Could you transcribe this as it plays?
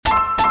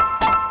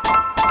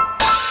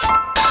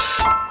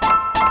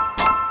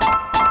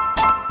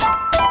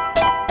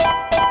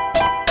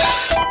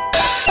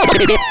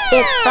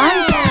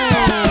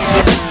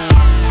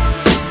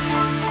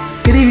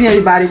evening,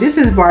 everybody. This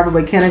is Barbara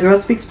with Can a Girl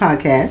Speaks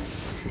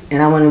podcast,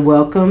 and I want to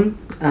welcome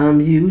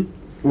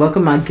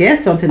my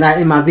guest on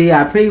tonight in my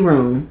VIP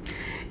room.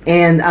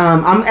 And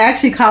I'm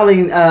actually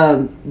calling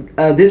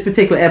this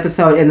particular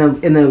episode in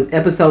the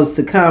episodes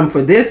to come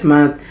for this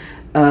month,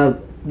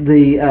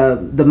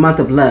 the month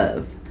of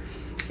love.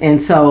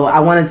 And so I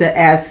wanted to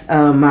ask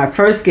my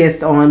first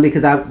guest on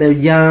because they're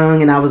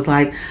young, and I was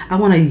like, I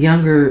want a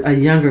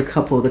younger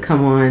couple to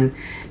come on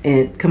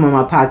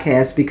my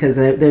podcast because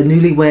they're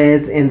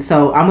newlyweds, and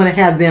so I'm going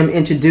to have them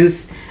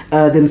introduce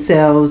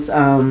themselves.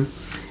 You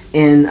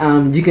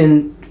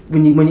can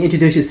when you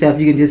introduce yourself,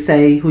 you can just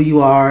say who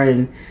you are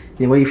and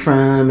where you're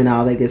from and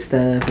all that good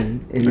stuff,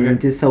 and okay.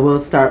 Just so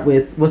we'll start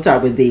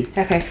with Dee.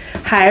 Okay.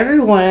 Hi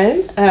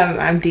everyone.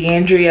 I'm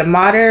DeAndrea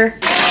Motter.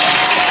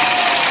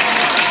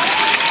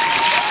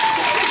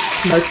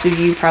 Most of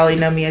you probably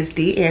know me as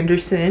Dee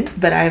Anderson,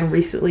 but I'm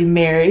recently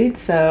married,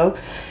 so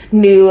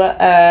new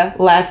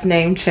last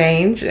name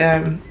change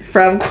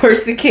from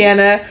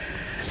Corsicana,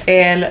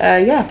 and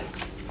yeah.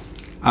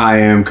 I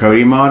am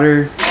Cody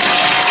Motter.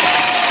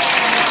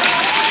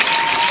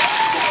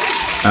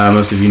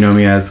 Most of you know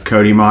me as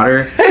Cody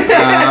Motter.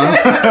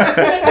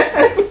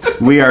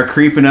 We are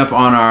creeping up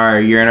on our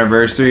year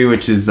anniversary,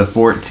 which is the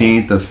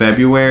 14th of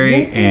February,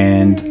 yay.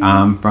 And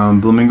I'm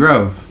from Blooming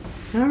Grove.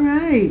 All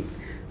right.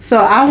 So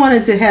I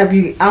wanted to have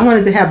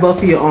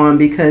both of you on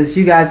because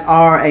you guys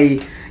are a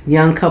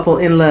young couple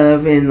in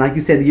love, and like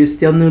you said, you're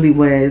still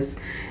newlyweds.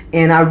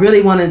 And I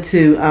really wanted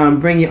to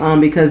bring you on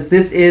because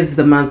this is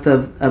the month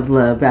of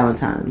love,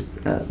 Valentine's.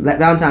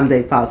 Valentine's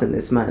Day falls in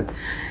this month.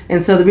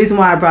 And so the reason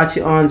why I brought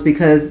you on is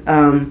because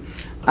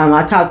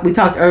we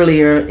talked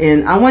earlier,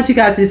 and I want you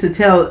guys just to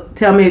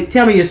tell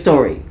me your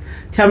story.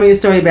 Tell me your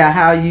story about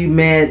how you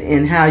met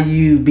and how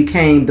you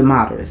became the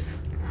Motters.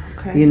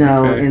 Okay.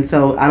 Okay. And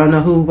so I don't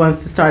know who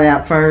wants to start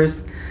out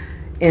first.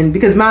 And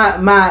because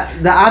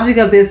the object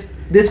of this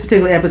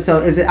particular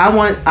episode is that I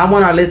want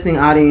our listening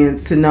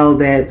audience to know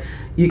that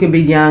you can be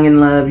young in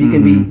love, you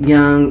can be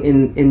young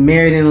and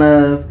married in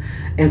love.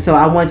 And so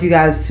I want you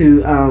guys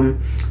to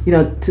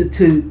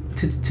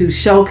to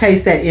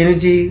showcase that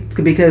energy,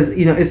 because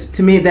it's,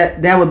 to me,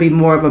 that would be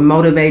more of a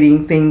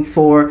motivating thing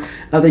for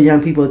other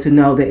young people to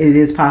know that it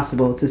is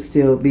possible to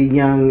still be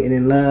young and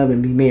in love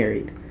and be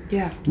married.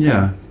 Yeah.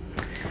 Yeah.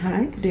 All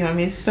right. Do you want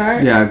me to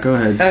start? Yeah, go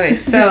ahead. Okay,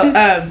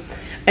 so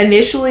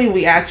initially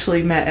we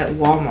actually met at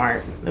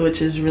Walmart,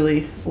 which is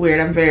really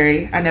weird. I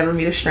never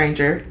meet a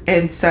stranger.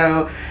 And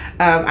so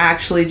I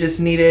actually just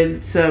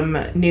needed some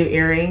new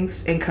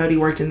earrings, and Cody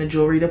worked in the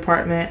jewelry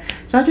department.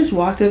 So I just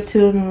walked up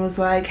to him and was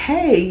like,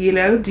 hey,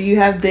 do you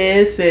have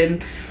this?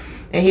 And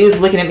he was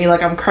looking at me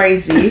like I'm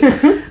crazy.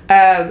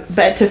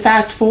 But to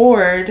fast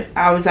forward,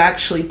 I was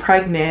actually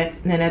pregnant.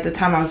 And at the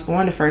time I was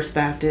going to First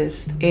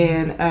Baptist,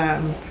 and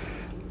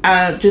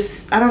I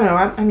don't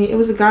know. I mean, it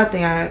was a God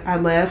thing. I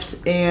left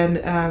and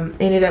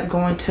ended up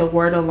going to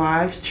Word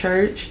Alive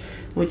Church,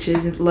 which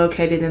is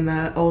located in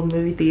the old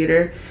movie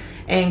theater.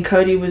 And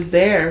Cody was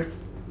there.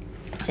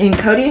 And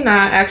Cody and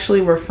I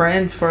actually were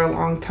friends for a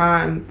long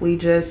time. We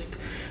just,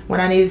 when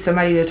I needed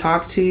somebody to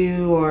talk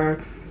to,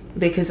 or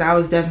because I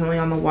was definitely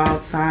on the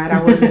wild side,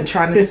 I wasn't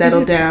trying to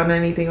settle down or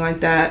anything like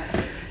that.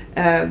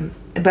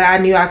 But I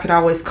knew I could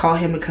always call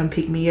him to come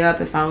pick me up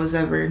if I was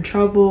ever in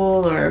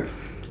trouble, or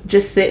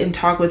just sit and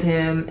talk with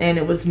him. And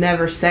it was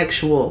never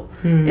sexual.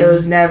 It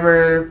was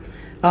never,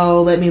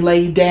 oh, let me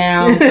lay you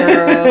down,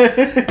 girl.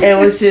 It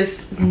was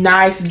just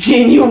nice,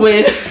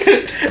 genuine.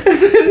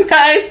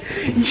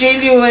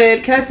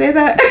 Can I say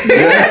that?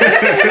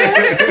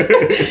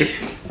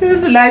 It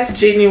was a nice,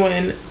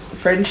 genuine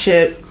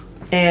friendship.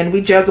 And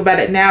we joke about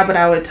it now, but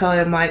I would tell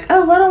him, like,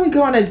 oh, why don't we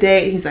go on a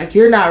date? He's like,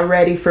 you're not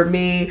ready for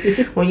me.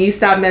 When you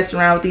stop messing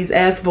around with these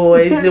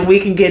F-boys, then we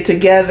can get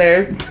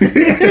together.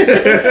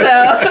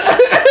 So,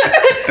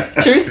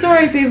 true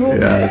story, people.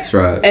 Yeah, that's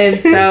right.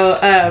 And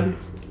so,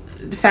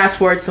 fast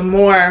forward some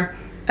more,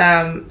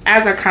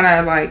 as I kind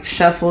of like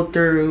shuffled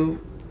through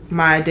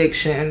my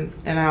addiction,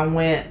 and I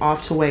went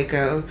off to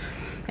Waco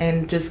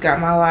and just got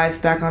my life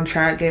back on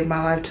track, gave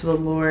my life to the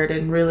Lord,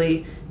 and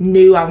really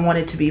knew I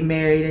wanted to be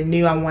married and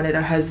knew I wanted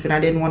a husband. I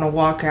didn't want to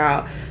walk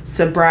out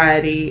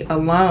sobriety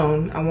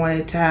alone. I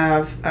wanted to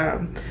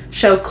have,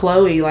 show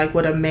Chloe like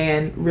what a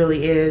man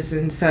really is.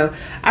 And so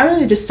I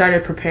really just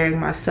started preparing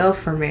myself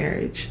for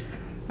marriage.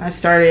 I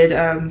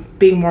started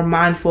being more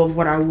mindful of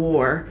what I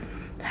wore,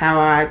 how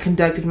I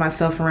conducted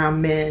myself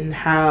around men,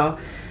 how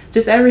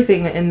just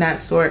everything in that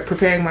sort,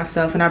 preparing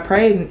myself. And I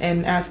prayed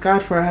and asked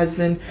God for a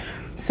husband.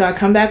 So I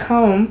come back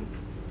home,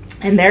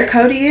 and there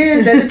Cody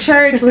is at the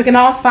church looking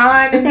all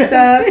fine and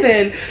stuff.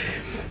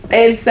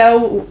 And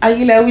so,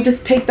 we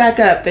just picked back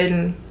up,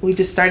 and we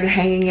just started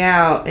hanging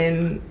out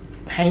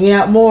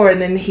more.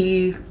 And then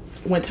he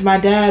went to my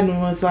dad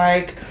and was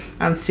like,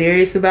 I'm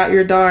serious about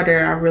your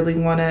daughter. I really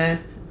want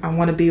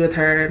to be with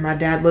her. And my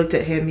dad looked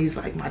at him. He's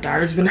like, my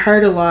daughter's been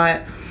hurt a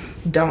lot.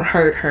 Don't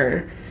hurt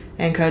her.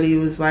 And Cody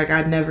was like,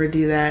 I'd never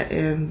do that.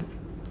 And,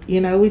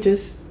 we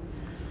just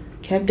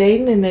kept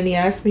dating. And then he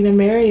asked me to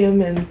marry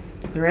him. And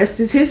the rest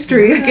is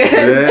history, I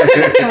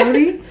guess.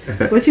 Cody,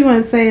 what you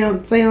want to say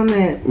on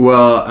that?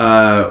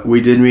 Well,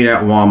 we did meet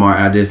at Walmart.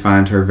 I did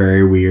find her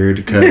very weird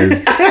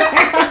because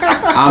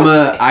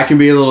I can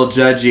be a little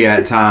judgy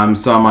at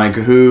times. So I'm like,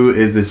 who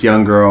is this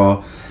young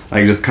girl?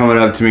 Like just coming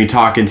up to me,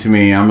 talking to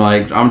me. I'm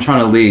like, I'm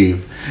trying to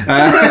leave.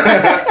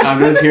 I'm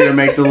just here to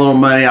make the little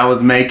money I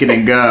was making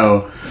and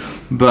go.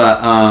 But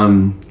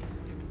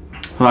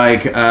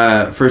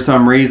for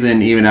some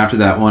reason, even after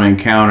that one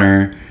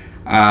encounter,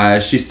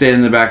 she stayed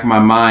in the back of my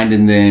mind.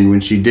 And then when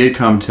she did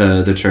come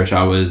to the church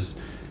I was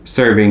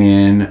serving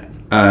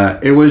in,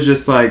 it was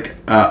just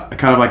like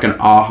kind of like an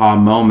aha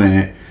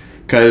moment.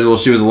 Because, well,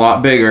 she was a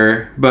lot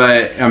bigger,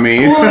 but, I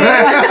mean...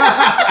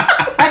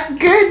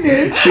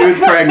 Goodness. She was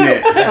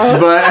pregnant,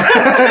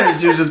 but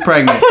she was just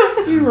pregnant.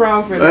 You're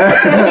wrong for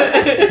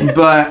that.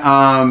 But,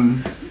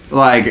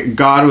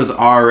 God was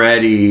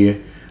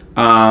already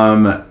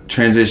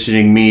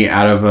transitioning me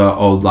out of an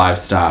old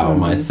lifestyle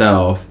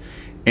myself.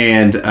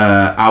 And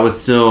I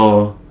was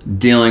still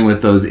dealing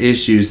with those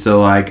issues.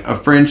 So, a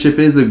friendship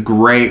is a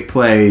great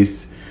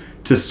place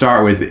to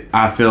start with,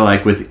 I feel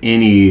like, with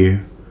any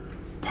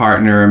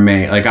partner or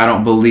mate. I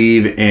don't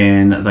believe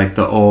in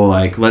the old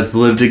let's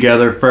live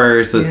together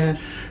first, let's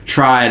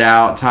try it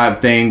out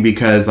type thing,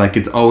 because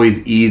it's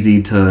always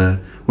easy to,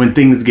 when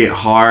things get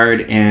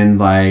hard and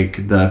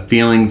the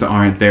feelings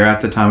aren't there at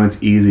the time,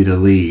 it's easy to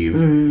leave.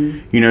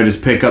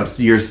 Just pick up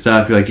your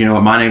stuff. You're like, you know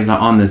what, my name's not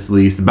on this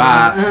lease,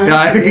 bye.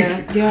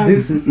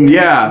 Deuces.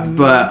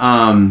 But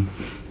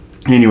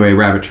anyway,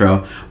 rabbit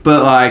trail.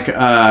 But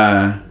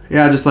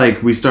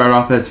we started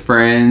off as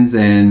friends,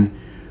 and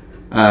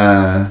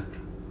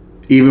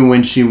even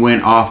when she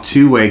went off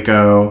to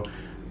Waco,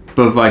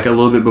 but a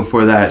little bit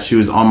before that, she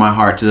was on my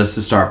heart to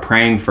start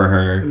praying for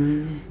her.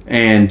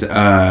 And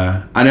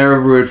I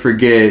never would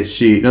forget,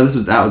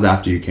 that was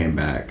after you came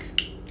back.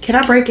 Can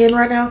I break in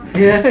right now?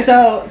 Yeah.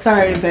 So,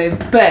 sorry,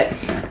 babe. But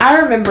I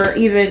remember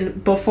even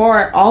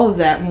before all of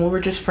that, when we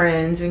were just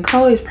friends, and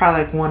Chloe's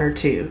probably 1 or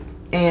 2.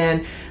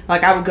 And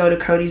I would go to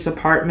Cody's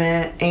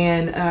apartment,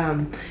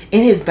 and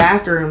in his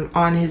bathroom,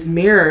 on his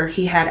mirror,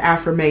 he had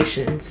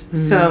affirmations.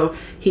 So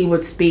he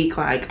would speak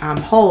I'm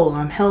whole,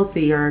 I'm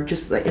healthy, or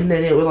just and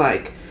then it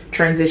would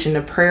transition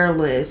to prayer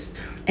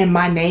list, and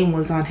my name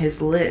was on his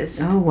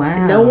list. Oh wow!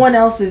 And no one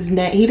else's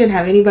name. He didn't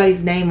have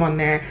anybody's name on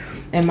there,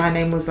 and my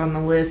name was on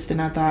the list.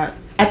 And I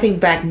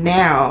think back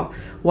now,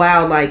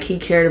 wow, he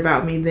cared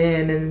about me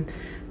then, and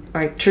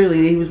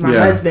truly he was my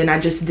husband. I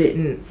just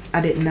didn't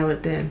know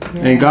it then.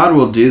 Yeah. And God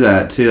will do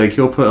that too.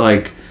 He'll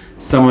put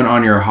someone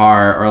on your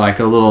heart, or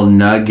a little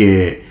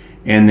nugget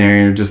in there,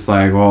 and you're just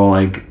well,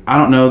 I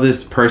don't know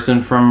this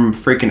person from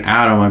freaking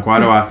Adam. Why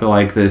do I feel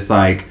like this?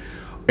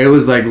 It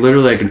was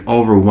literally an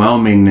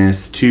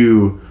overwhelmingness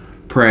to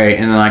pray.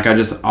 And then I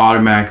just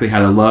automatically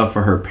had a love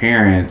for her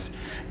parents.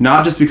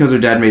 Not just because her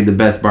dad made the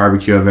best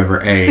barbecue I've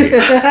ever ate,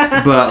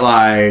 but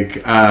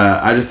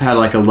I just had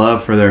a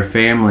love for their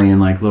family and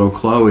little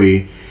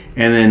Chloe.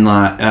 And then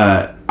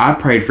I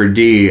prayed for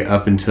Dee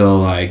up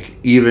until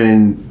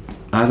even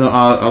I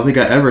don't think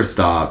I ever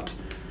stopped,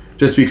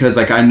 just because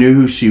I knew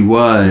who she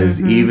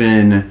was,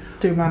 even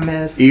through my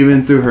mess,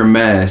 even through her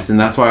mess. And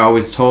that's why I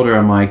always told her,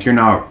 I'm you're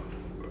not.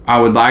 I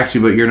would like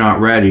to, but you're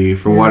not ready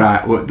for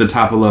what the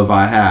type of love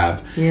I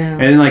have. Yeah.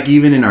 And then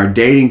even in our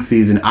dating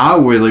season, I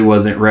really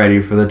wasn't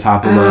ready for the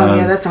type of love.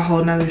 Yeah, that's a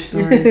whole nother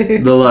story.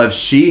 The love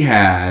she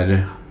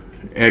had,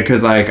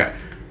 because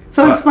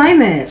So explain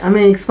that.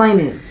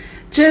 Explain it.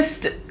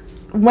 Just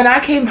when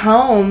I came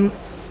home,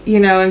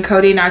 and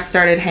Cody and I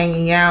started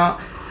hanging out,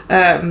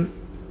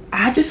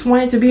 I just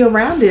wanted to be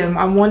around him.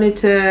 I wanted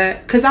to,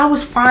 because I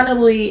was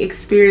finally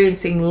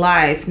experiencing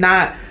life,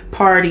 not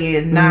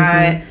partying,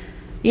 not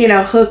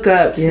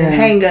hookups and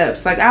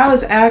hang-ups. I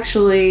was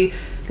actually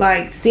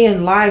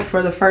seeing life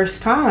for the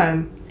first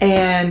time,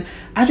 and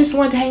I just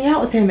wanted to hang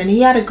out with him. And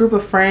he had a group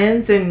of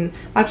friends, and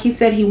he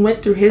said, he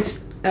went through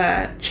his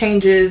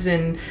changes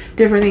and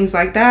different things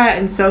like that,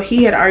 and so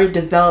he had already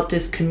developed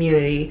this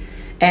community,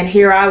 and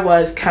here I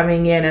was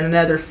coming in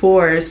another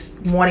force,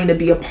 wanting to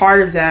be a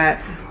part of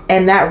that.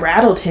 And that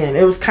rattled him.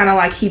 It was kind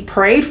of he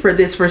prayed for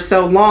this for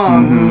so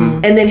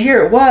long. And then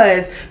here it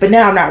was, but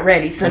now I'm not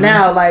ready. So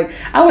now,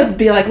 I would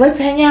be let's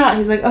hang out. And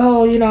he's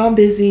oh, I'm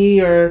busy,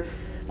 or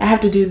I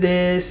have to do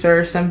this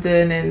or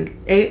something. And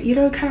it,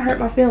 it kind of hurt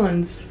my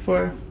feelings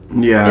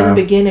in the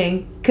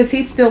beginning. Because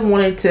he still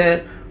wanted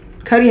to,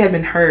 Cody had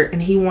been hurt,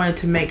 and he wanted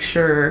to make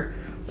sure,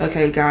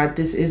 okay, God,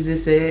 is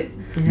this it?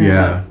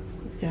 Yeah.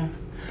 Yeah.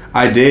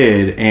 I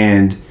did.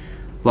 And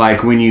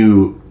when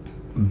you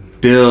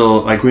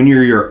build, when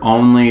you're your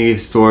only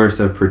source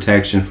of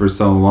protection for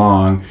so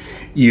long,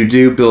 you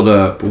do build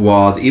up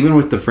walls. Even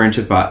with the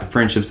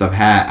friendships I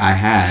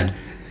had,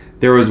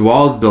 there was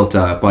walls built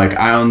up.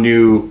 I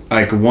knew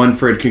one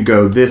friend could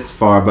go this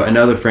far, but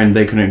another friend,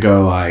 they couldn't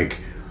go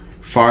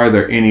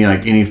farther,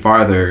 any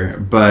farther.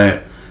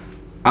 But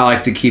I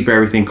like to keep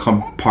everything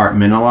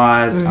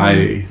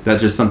compartmentalized.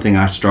 That's just something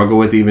I struggle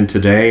with even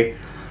today.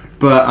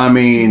 But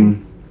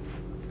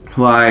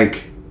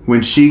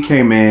when she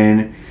came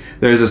in,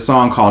 there's a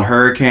song called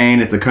Hurricane.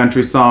 It's a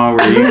country song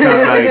where you kind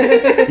of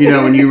like, you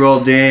know, when you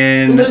rolled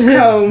in. Luke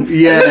Combs.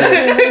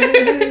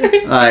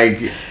 Yes.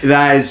 Like,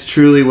 that is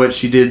truly what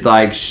she did.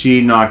 Like,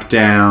 she knocked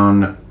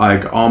down,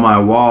 like, all my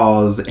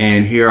walls.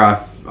 And here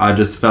I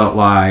just felt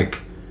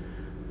like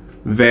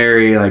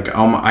very, like,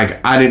 oh my,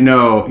 like, I didn't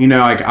know, you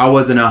know, like, I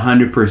wasn't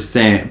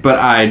 100%.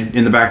 But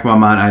in the back of my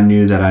mind, I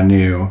knew that I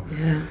knew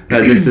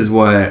that this is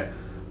what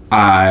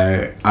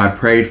I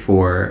prayed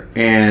for.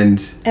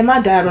 And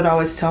my dad would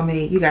always tell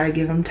me, you gotta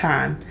give him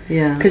time.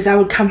 Yeah. Because I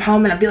would come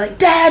home and I'd be like,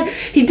 Dad,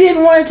 he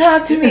didn't want to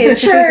talk to me at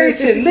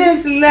church and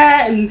this and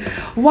that, and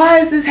why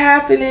is this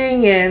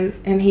happening?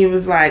 And he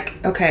was like,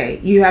 okay,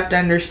 you have to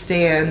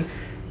understand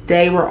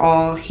they were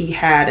all he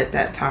had at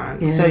that time.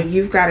 Yeah. So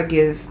you've got to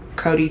give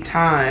Cody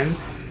time,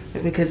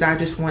 because I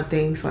just want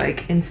things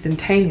like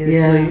instantaneously.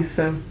 Yeah.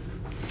 So,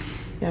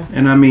 yeah.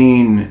 And I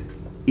mean,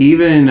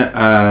 even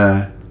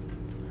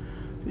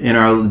in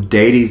our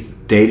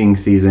dating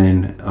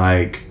season,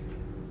 like,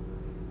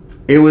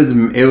 it was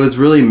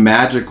really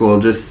magical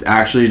just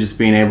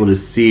being able to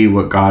see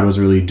what God was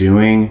really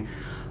doing,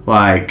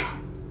 like,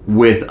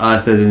 with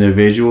us as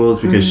individuals,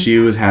 because she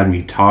had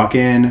me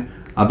talking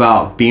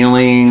about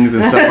feelings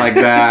and stuff like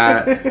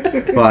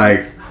that,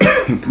 like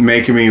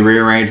making me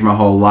rearrange my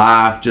whole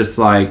life. Just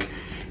like,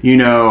 you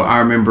know, I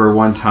remember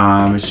one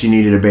time she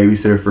needed a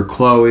babysitter for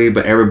Chloe,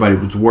 but everybody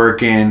was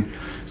working.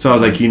 So I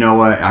was like, you know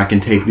what? I can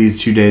take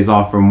these 2 days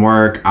off from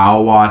work.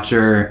 I'll watch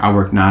her. I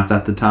worked nights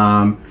at the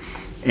time.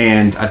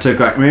 And I took,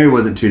 like, maybe it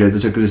wasn't 2 days. I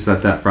took just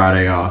that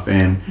Friday off.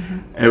 And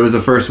it was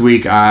the first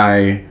week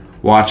I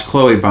watched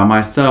Chloe by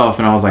myself.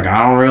 And I was like,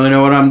 I don't really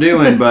know what I'm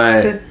doing.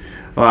 But,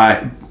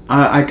 like,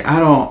 I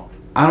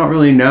don't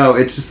really know.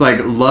 It's just like,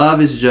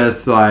 love is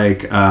just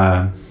like,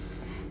 I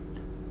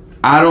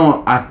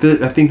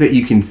think that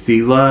you can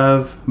see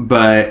love,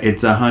 but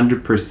it's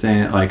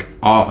 100% like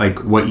all,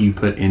 like, what you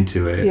put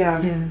into it. Yeah.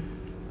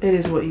 It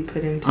is what you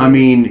put into it. I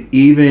mean,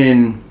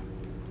 even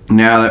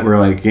now that we're,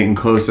 like, getting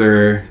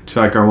closer to,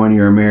 like, our 1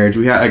 year of marriage,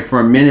 we had, like, for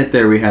a minute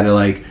there, we had to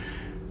like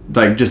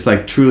just,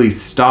 like, truly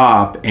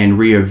stop and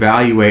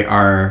reevaluate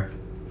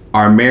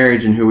our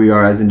marriage and who we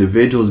are as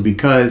individuals,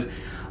 because,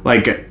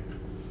 like,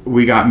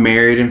 we got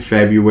married in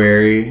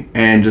February,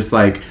 and just,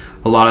 like,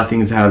 a lot of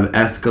things have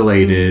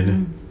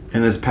escalated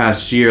in this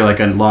past year,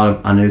 like a lot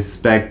of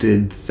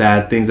unexpected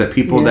sad things that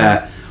people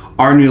that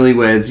are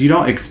newlyweds, you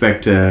don't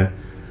expect to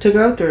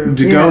go through.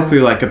 Go through,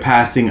 like, a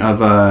passing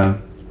of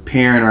a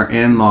parent or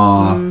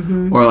in-law,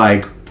 or,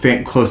 like,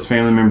 close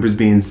family members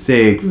being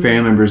sick,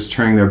 family members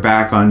turning their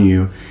back on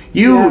you.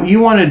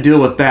 You want to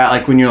deal with that,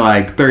 like, when you're,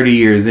 like, 30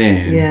 years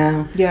in.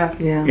 Yeah.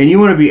 And you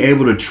want to be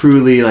able to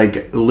truly,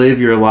 like,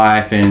 live your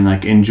life and,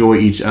 like, enjoy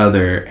each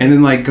other. And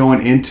then, like,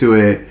 going into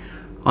it,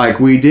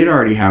 like, we did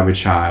already have a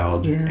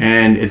child.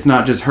 And it's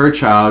not just her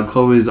child.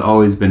 Chloe's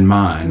always been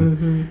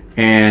mine.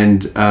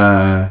 And,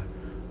 I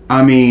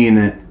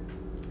mean,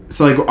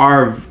 so, like,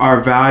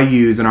 our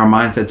values and our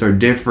mindsets are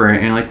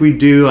different. And, like, we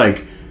do,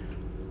 like,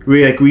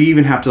 we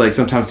even have to, like,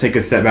 sometimes take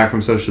a step back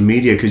from social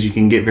media, because you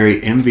can get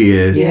very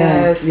envious.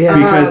 Yes.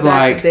 Because, that's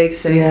like, a big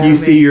thing. Yeah.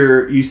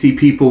 you see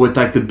people with,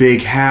 like, the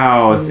big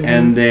house,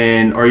 and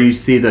then, or you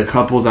see the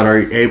couples that are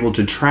able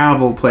to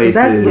travel places.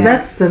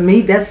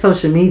 That's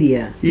social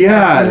media.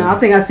 Yeah. You know, I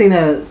think I seen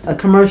a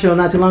commercial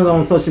not too long ago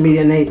on social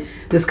media, and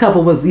this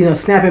couple was, you know,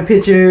 snapping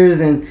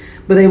pictures,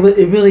 but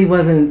it really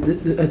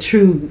wasn't a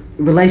true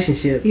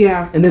relationship.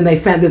 Yeah. And then they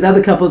found this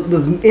other couple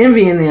was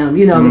envying them,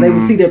 you know, they would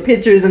see their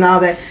pictures and all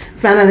that,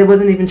 found out it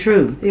wasn't even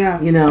true. Yeah.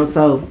 You know,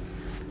 so,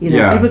 you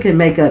know, people can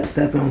make up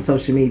stuff on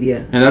social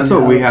media. And that's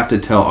what we have to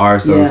tell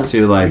ourselves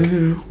too. Like,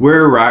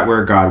 we're right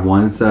where God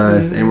wants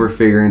us, and we're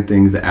figuring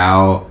things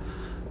out.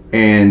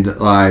 And,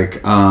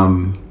 like,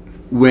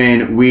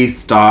 when we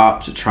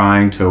stopped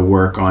trying to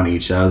work on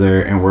each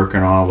other and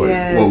working on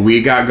what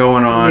we got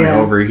going on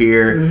over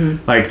here,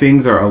 like,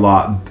 things are a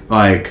lot,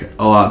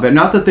 but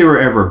not that they were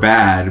ever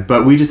bad,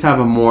 but we just have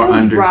a more It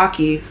was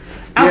rocky.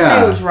 I'll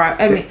say it was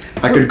rocky. I mean,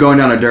 like going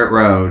down a dirt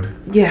road.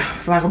 Yeah,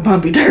 like a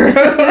bumpy dirt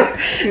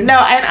road. No,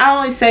 and I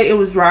only say it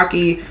was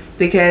rocky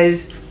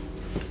because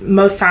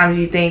most times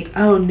you think,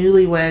 oh,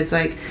 newlyweds,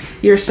 like,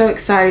 you're so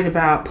excited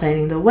about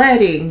planning the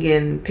wedding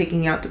and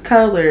picking out the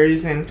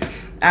colors. And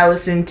I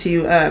listened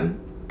to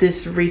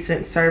this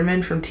recent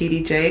sermon from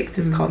T.D. Jakes.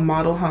 It's called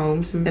Model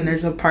Homes, and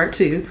there's a part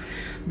 2.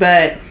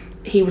 But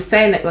he was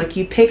saying that, like,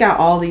 you pick out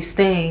all these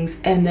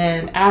things, and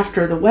then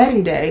after the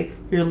wedding day,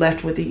 you're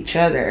left with each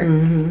other.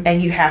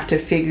 And you have to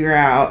figure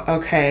out,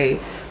 okay,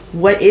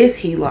 what is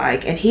he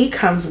like? And he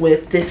comes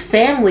with this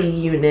family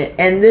unit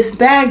and this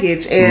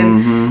baggage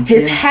and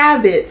his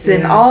habits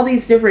and all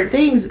these different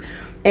things.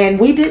 And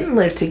we didn't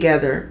live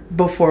together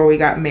before we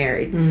got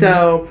married.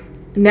 So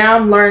now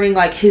I'm learning,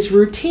 like, his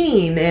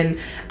routine, and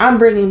I'm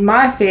bringing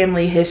my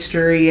family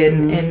history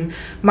and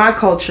my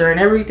culture and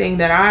everything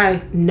that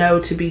I know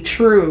to be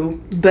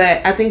true.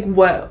 But I think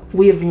what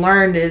we have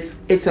learned is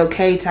it's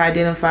okay to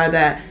identify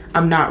that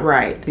I'm not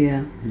right.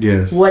 Yeah.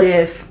 Yes. What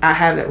if I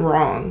have it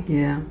wrong?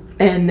 Yeah.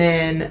 And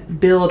then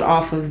build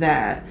off of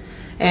that.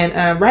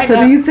 And right So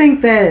now, do you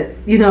think that,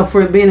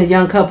 for being a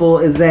young couple,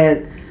 is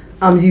that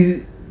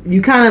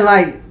you kind of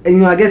like,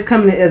 I guess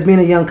coming as being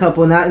a young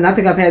couple, and I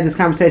think I've had this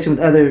conversation with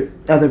other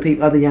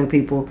young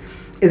people,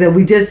 is that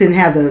we just didn't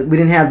have they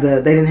didn't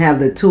have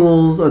the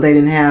tools, or they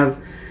didn't have,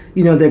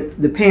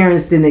 the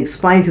parents didn't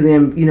explain to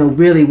them,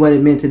 really what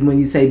it meant when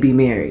you say be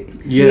married.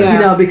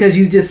 Yeah. Because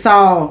you just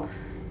saw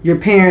your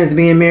parents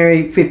being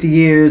married 50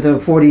 years or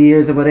 40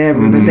 years or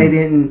whatever, but they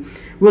didn't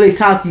really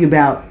talk to you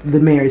about the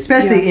marriage,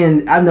 especially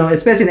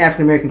especially in the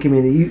African American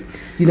community.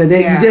 You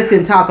just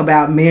didn't talk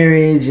about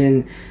marriage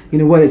and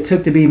what it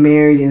took to be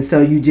married, and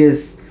so you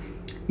just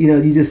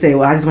say,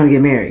 well, I just want to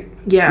get married.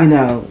 Yeah. And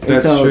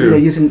so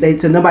true.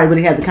 So nobody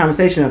really had the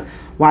conversation of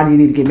why do you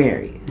need to get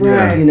married.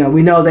 Right.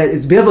 We know that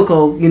it's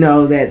biblical.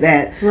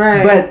 That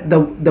right. But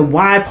the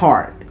why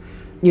part.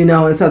 And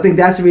so I think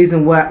that's the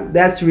reason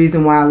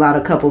why a lot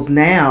of couples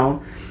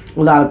now,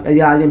 a lot of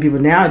young people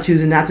now are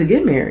choosing not to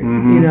get married.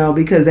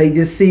 Because they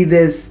just see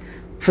this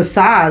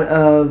facade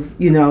of,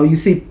 you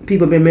see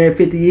people been married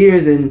 50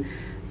 years and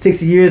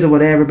 60 years or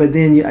whatever, but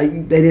then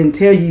they didn't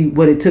tell you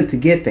what it took to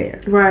get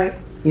there. Right.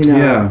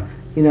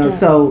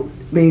 So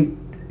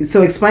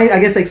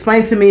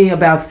explain to me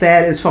about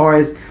that, as far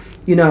as,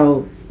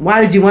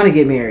 why did you want to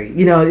get married?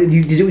 Did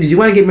you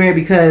want to get married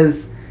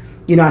because,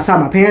 I saw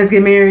my parents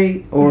get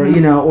married, or,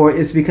 or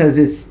it's because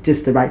it's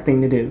just the right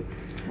thing to do?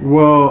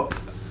 Well,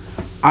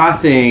 I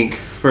think,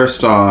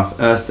 first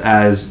off, us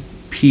as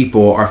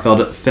people are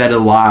fed a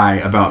lie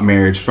about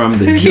marriage from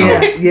the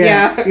jump.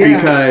 Yeah.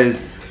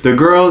 Because the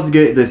girls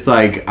get this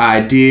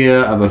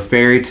idea of a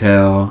fairy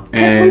tale,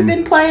 because we've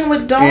been playing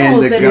with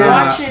dolls and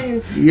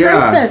watching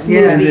princess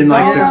movies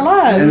all our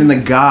lives. And then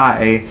the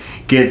guy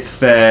gets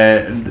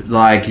fed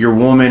you're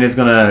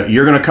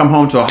gonna come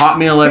home to a hot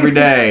meal every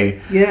day.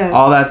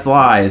 All that's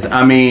lies.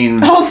 I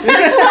mean,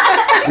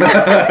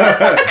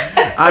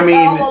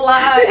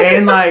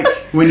 and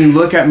when you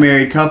look at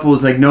married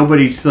couples,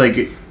 nobody's go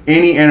to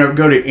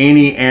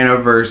any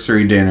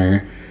anniversary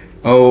dinner.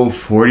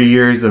 40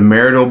 years of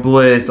marital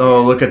bliss.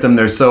 Oh, look at them,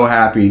 they're so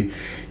happy.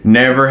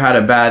 Never had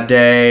a bad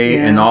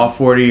day in all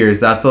 40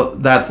 years. That's a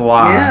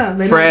lie.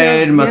 Yeah,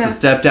 Fred must have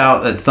stepped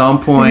out at some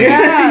point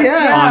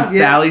on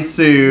Sally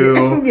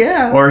Sue.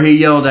 Or he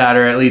yelled at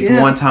her at least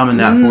one time in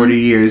that 40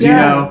 years,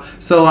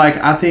 So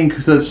I think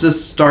it's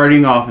just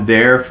starting off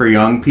there for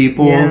young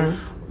people.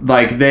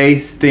 They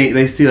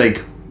see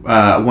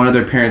one of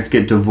their parents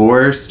get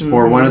divorced,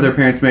 or one of their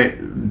parents may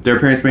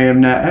have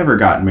not ever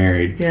gotten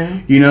married.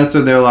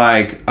 So they're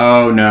like,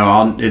 oh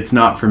no, it's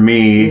not for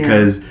me,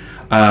 because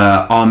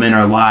all men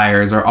are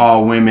liars, or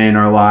all women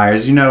are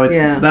liars.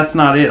 That's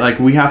not it.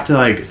 We have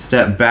to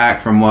step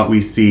back from what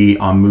we see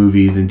on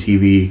movies and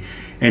TV,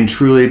 and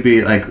truly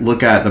be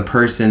look at the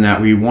person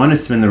that we want to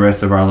spend the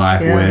rest of our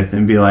life with,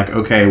 and be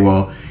okay,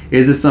 well,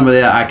 is this somebody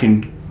that I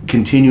can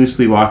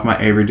continuously walk my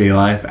everyday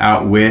life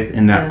out with,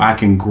 and that I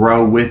can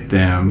grow with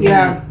them?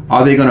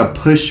 Are they going to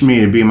push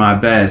me to be my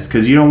best?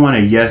 Because you don't want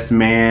a yes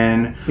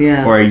man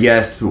or a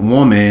yes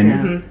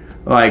woman,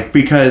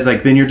 because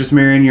then you're just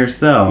marrying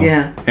yourself,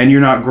 and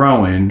you're not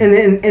growing. And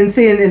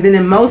then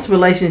in most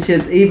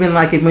relationships, even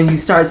when you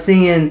start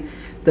seeing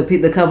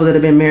the couple that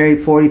have been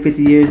married 40,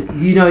 50 years,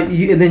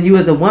 and then you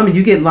as a woman,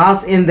 you get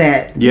lost in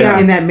that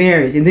in that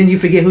marriage, and then you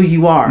forget who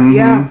you are. And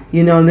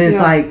then it's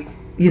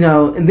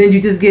and then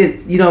you just get,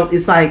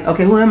 it's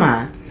okay, who am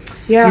I?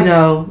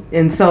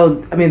 And so,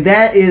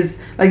 that is,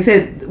 like you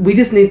said,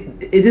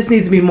 it just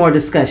needs to be more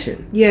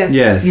discussion.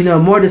 Yes.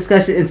 More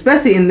discussion,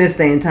 especially in this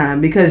day and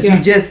time, because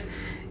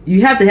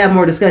you have to have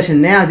more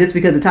discussion now, just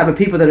because the type of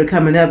people that are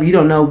coming up, you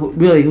don't know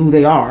really who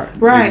they are.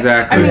 Right.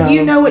 Exactly.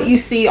 You know what you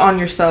see on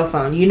your cell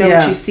phone. You know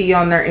what you see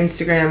on their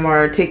Instagram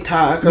or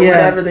TikTok or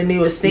whatever the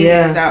newest thing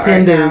is out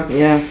Tinder, right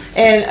now.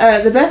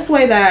 And the best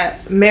way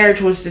that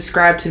marriage was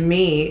described to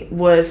me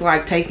was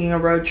taking a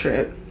road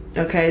trip.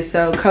 Okay,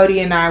 so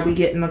Cody and I, we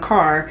get in the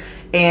car,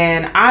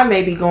 and I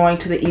may be going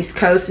to the East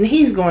Coast, and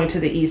he's going to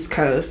the East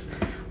Coast.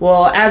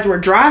 Well, as we're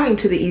driving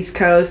to the East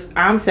Coast,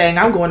 I'm saying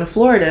I'm going to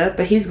Florida,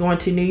 but he's going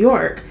to New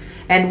York.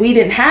 And we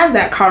didn't have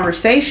that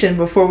conversation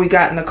before we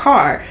got in the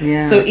car.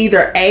 So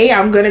either A,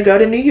 I'm going to go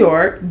to New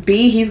York,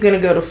 B, he's going to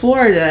go to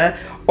Florida,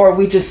 or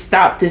we just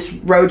stop this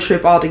road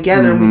trip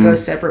altogether and we go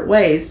separate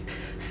ways.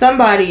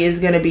 Somebody is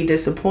going to be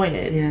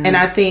disappointed. And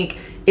I think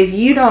if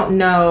you don't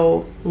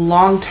know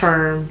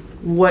long-term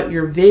what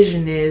your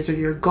vision is, or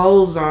your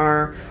goals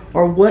are,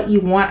 or what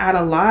you want out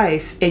of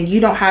life, and you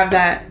don't have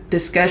that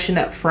discussion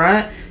up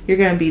front, you're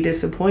going to be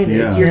disappointed.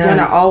 You're going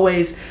to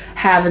always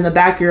have in the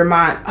back of your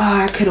mind,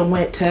 I could have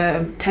went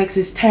to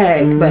Texas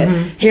Tech, but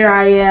here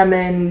I am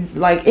in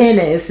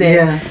Ennis,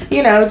 and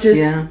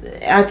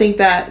I think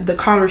that the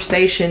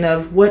conversation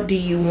of what do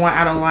you want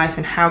out of life,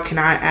 and how can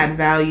I add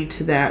value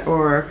to that,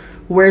 or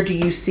where do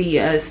you see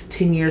us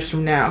 10 years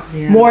from now,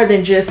 more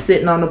than just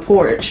sitting on the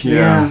porch.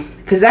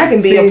 Because that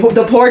can be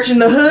the porch in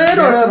the hood,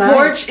 or a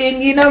porch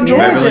in,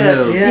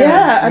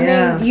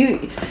 Georgia.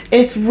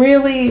 It's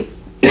really,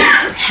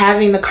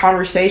 having the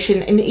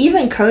conversation. And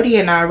even Cody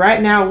and I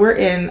right now, we're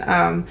in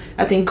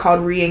a thing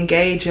called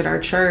Re-Engage at our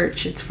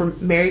church. It's for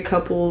married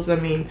couples. I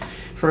mean,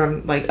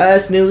 from like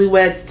us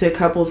newlyweds to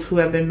couples who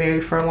have been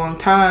married for a long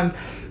time.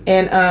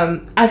 And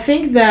I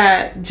think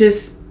that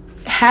just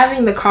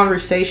having the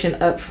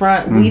conversation up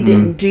front, we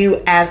didn't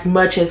do as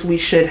much as we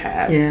should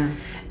have. Yeah.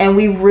 And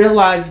we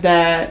realized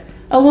that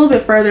a little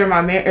bit further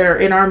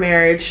in our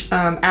marriage,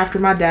 after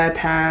my dad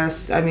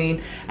passed, I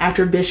mean,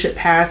 after Bishop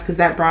passed, because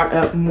that brought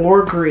up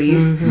more grief,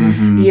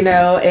 you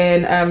know,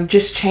 and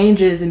just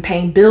changes and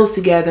paying bills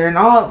together and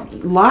all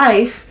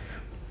life.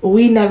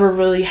 We never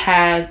really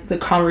had the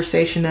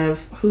conversation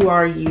of who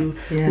are you?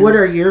 Yeah. What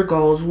are your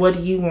goals? What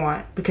do you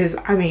want? Because,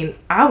 I mean,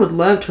 I would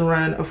love to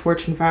run a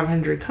Fortune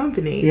 500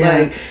 company. Yeah.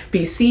 Like,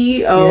 be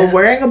CEO,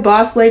 wearing a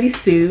boss lady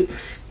suit,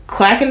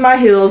 clacking my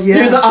heels Yeah.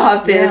 through the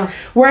office. Yeah.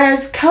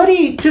 Whereas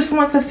Cody just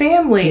wants a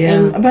family Yeah.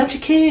 and a bunch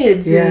of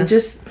kids Yeah. and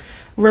just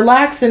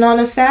relaxing on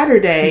a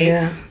Saturday.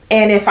 Yeah.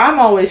 And if I'm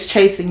always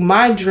chasing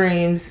my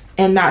dreams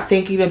and not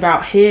thinking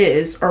about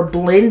his or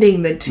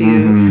blending the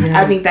two, Yeah.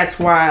 I think that's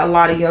why a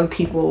lot of young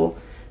people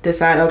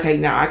decide, okay,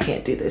 no, I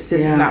can't do this.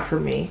 This Yeah. is not for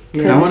me.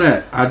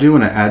 Yeah. I do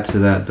want to add to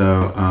that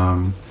though.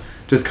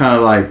 Just kind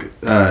of like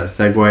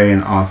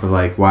segueing off of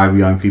like why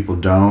young people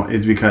don't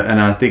is because, and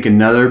I think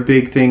another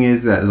big thing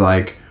is that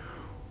like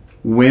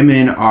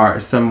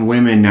some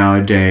women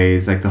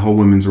nowadays, like the whole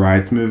women's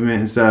rights movement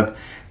and stuff,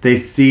 they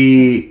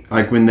see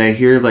like when they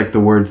hear like the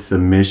word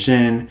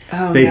submission,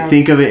 they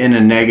think of it in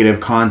a negative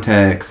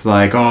context,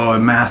 like, oh,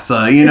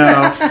 massa, you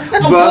know.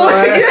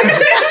 But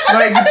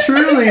like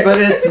truly,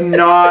 but it's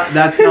not,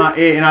 that's not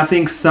it. And I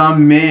think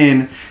some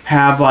men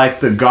have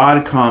like the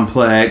God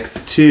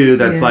complex too,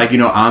 that's like, you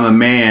know, I'm a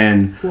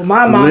man. Well,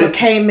 my mama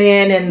came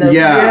in and the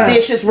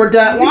dishes were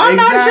done. Well, I'm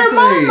not your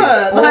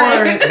mama. Or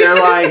they're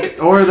like,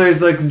 or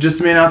there's like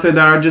just men out there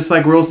that are just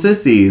like real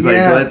sissies.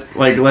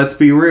 Like let's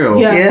be real.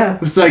 Yeah.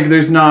 It's like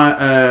there's not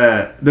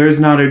a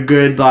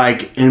good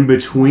like in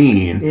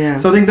between. Yeah.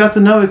 So I think that's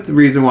another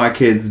reason why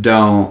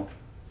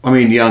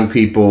young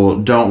people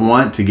don't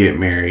want to get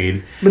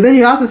married. But then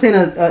you're also seeing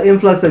an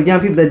influx of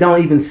young people that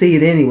don't even see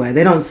it anyway.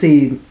 They don't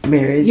see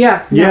marriage.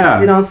 Yeah. Yeah.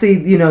 They don't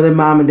see, you know, their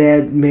mom and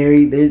dad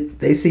married.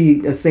 They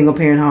see a single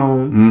parent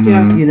home.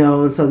 Yeah. You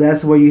know, and so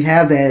that's where you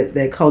have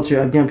that culture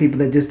of young people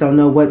that just don't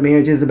know what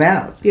marriage is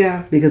about.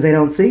 Yeah. Because they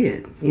don't see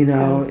it, you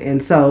know. Yeah.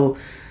 And so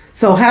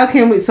how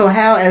as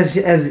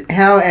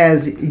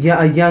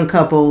a young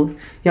couple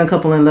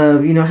in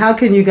love, you know, how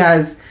can you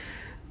guys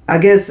I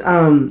guess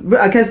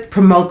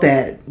promote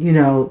that, you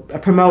know,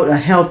 promote a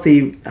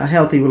healthy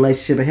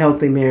relationship, a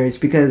healthy marriage,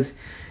 because,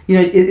 you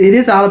know, it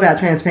is all about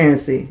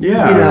transparency.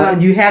 Yeah. You know,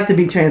 and you have to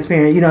be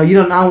transparent. You know, you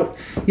don't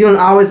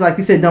always, like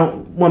you said,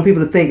 don't want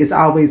people to think it's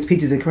always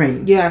peaches and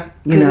cream. Yeah.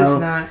 Because it's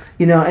not.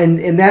 You know,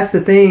 and that's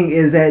the thing,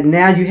 is that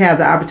now you have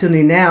the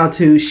opportunity now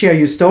to share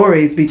your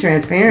stories, be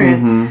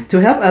transparent, to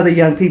help other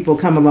young people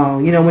come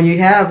along. You know, when you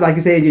have, like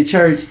you said, in your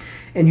church,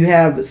 and you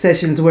have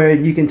sessions where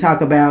you can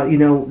talk about, you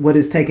know, what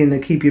it's taken to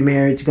keep your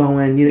marriage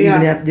going, you know,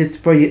 even if just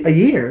for a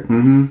year,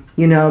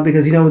 you know,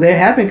 because, you know, there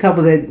have been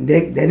couples that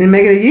they didn't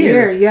make it a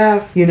year,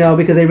 you know,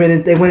 because they went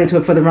into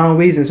it for the wrong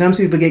reason. Some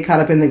people get caught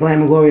up in the glam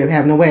and glory of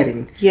having a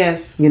wedding,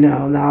 you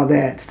know, and all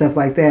that stuff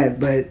like that.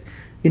 But,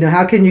 you know,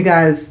 how can you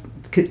guys,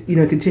 you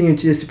know, continue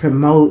to just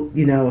promote,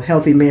 you know,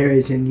 healthy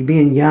marriage and you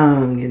being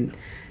young and,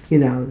 you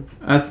know?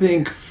 I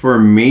think for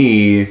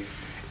me,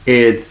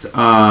 it's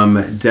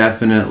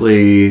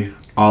definitely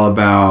all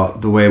about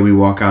the way we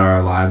walk out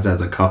our lives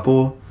as a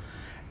couple.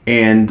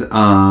 And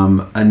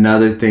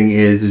another thing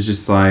is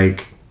just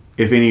like,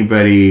 if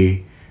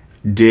anybody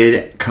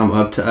did come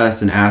up to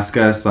us and ask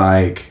us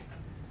like,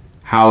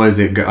 how is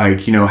it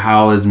like, you know,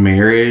 how is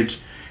marriage,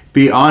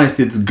 be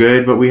honest, it's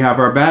good, but we have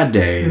our bad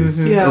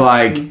days.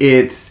 Like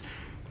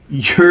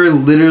you're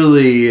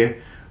literally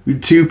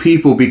two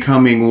people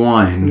becoming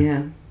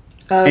one.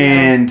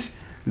 And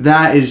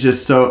that is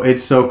just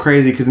it's so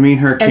crazy, because me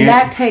and her can't. And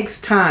that takes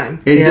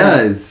time. It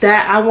does.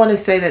 That I want to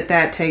say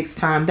that takes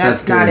time.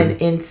 That's not an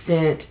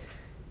instant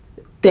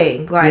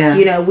thing. Like,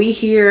 you know, we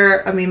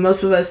hear, I mean,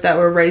 most of us that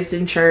were raised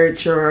in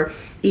church, or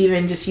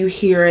even just you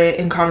hear it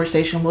in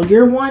conversation, well,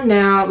 you're one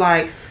now,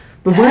 like,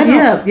 but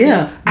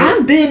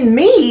I've been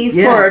me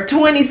for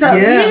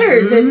 20-something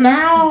years, and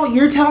now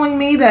you're telling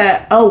me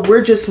that, oh,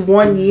 we're just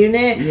one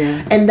unit,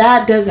 and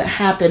that doesn't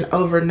happen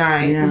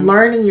overnight.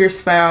 Learning your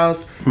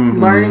spouse,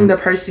 learning the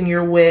person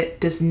you're with,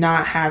 does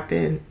not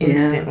happen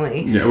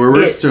instantly.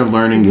 We're still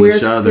learning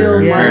each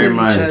other very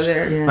much.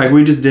 Like,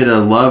 we just did a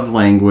love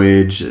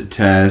language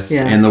test,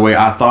 and the way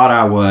I thought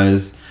I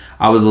was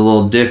a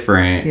little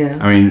different.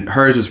 I mean,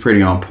 hers was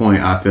pretty on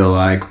point, I feel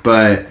like.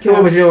 But so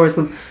what was yours?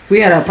 I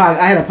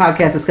had a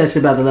podcast discussion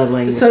about the love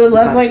language. So the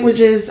love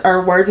languages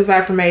are words of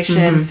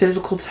affirmation,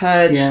 physical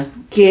touch,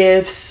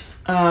 gifts,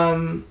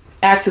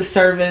 acts of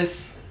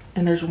service,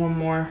 and there's one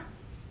more.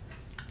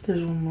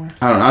 There's one more.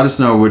 I don't know. I just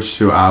know which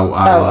two I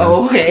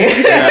was.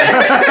 Okay.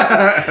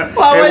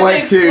 Well, I want to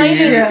explain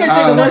it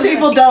because some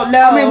people don't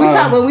know. I mean,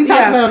 we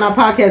talked about it on our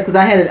podcast because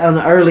I had it on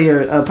an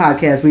earlier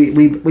podcast.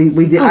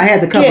 We did. I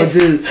had the couple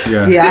do.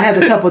 Yeah. I had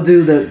the couple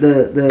do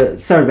the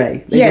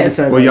survey. They did the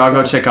survey. Well, y'all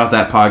go check out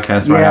that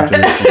podcast right after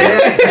this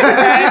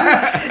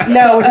one.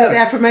 No,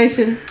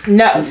 affirmation.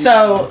 No.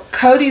 So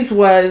Cody's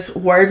was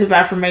words of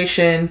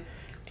affirmation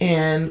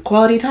and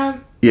quality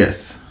time.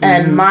 Yes.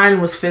 And mine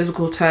was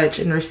physical touch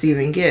and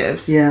receiving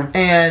gifts. Yeah.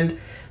 And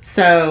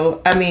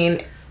so, I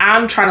mean,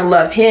 I'm trying to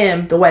love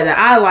him the way that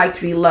I like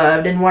to be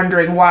loved and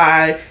wondering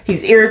why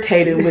he's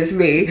irritated with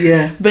me.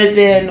 Yeah. But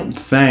then...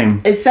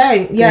 Same. It's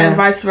same. Yeah, and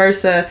vice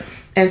versa.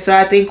 And so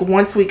I think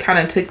once we kind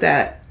of took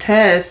that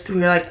test,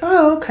 we were like,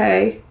 oh,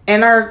 okay.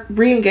 And our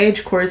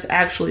Re-Engage course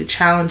actually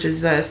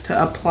challenges us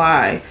to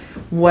apply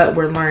what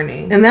we're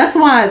learning. And that's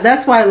why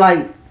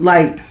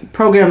like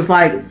programs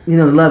like, you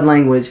know, the love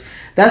language,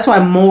 that's why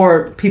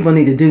more people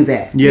need to do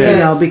that. Yes. You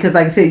know, because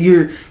like I said,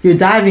 you're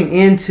diving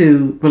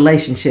into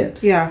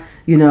relationships. Yeah.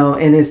 You know,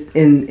 and it's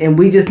and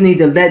we just need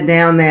to let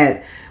down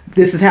that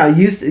this is how it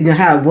used to, you know,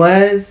 how it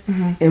was,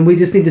 and we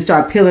just need to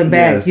start peeling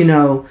back, you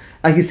know,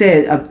 like you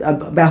said,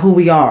 about who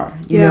we are,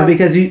 you know,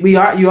 because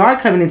you are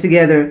coming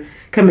together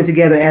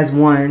as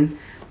one.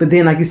 But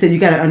then, like you said, you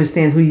got to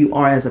understand who you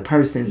are as a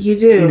person. You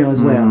do. You know,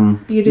 as well.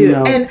 You do. You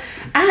know? And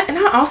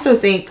I also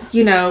think,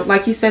 you know,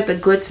 like you said, the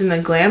glitz and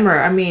the glamour.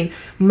 I mean,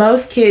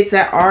 most kids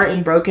that are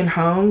in broken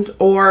homes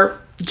or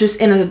just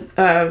in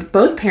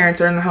both parents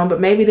are in the home, but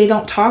maybe they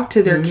don't talk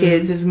to their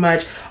kids as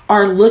much,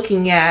 are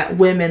looking at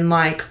women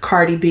like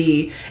Cardi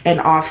B and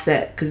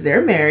Offset because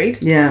they're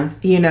married. Yeah.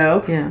 You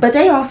know? Yeah. But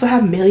they also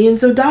have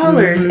millions of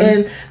dollars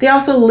and they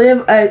also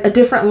live a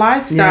different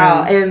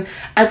lifestyle. Yeah. And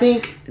I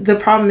think the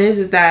problem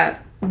is that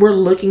we're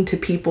looking to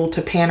people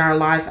to pan our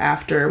life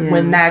after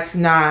when that's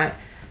not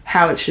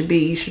how it should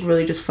be. You should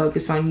really just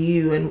focus on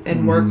you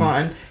and work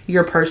on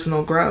your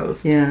personal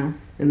growth. Yeah.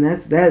 And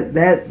that's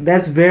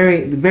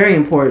very, very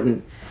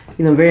important,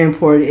 you know, very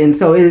important. And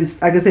so it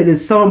is, like I said,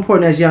 it's so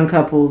important as young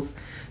couples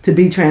to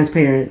be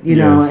transparent, you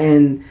know,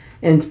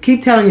 and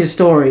keep telling your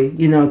story,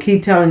 you know,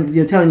 keep telling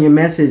your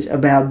message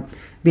about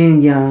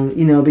being young,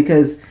 you know,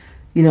 because,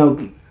 you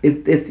know,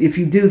 if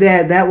you do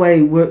that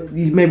way,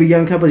 maybe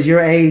young couples your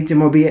age and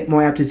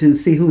more apt to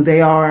see who they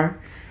are,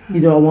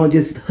 you know, won't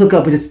just hook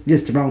up with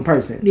just the wrong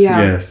person.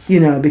 Yeah. Yes. You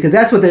know, because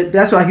that's what like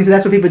you said,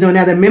 that's what people are doing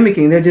now. They're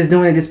mimicking. They're just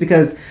doing it just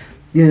because,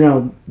 you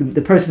know,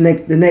 the person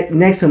next to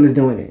them is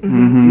doing it.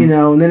 You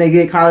know, and then they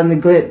get caught in the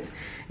glitz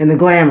and the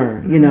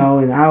glamour, you know,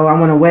 and I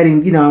want a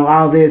wedding, you know,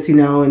 all this, you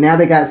know, and now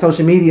they got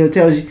social media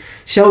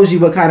shows you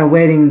what kind of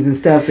weddings and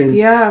stuff, and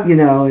you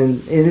know,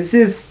 and it's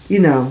just, you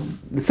know,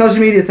 social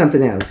media is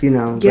something else, you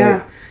know.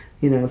 But,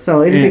 you know,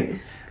 so anything.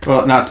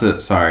 But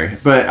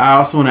I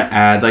also want to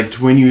add, like,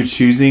 when you're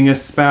choosing a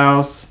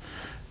spouse,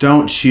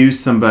 don't choose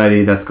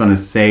somebody that's going to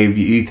save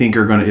you. You think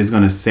is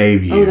going to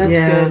save you. Oh, that's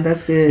good.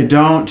 That's good.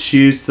 Don't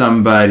choose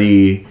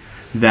somebody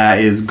that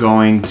is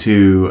going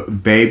to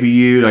baby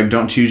you. Like,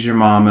 don't choose your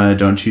mama.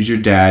 Don't choose your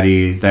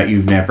daddy that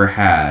you've never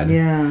had.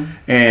 Yeah.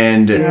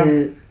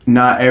 And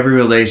not every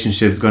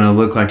relationship is going to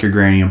look like your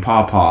granny and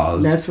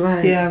pawpaws. That's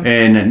right. Yeah.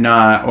 And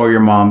or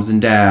your moms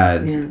and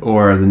dads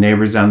or the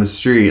neighbors down the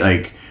street.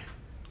 Like,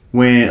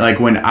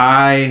 when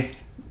I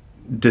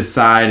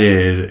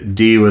decided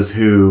Dee was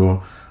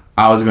who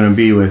I was going to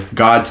be with,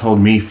 God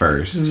told me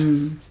first.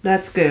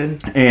 That's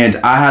good. And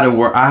I had to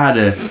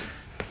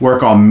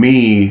work on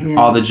me,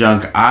 all the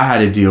junk I had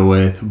to deal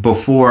with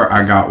before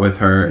I got with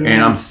her.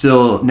 And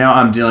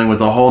I'm dealing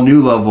with a whole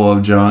new level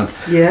of junk.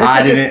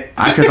 Yeah.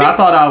 Because I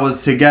thought I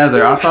was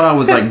together. I thought I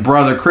was like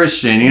brother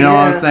Christian, you know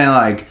what I'm saying?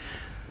 Like,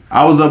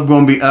 I was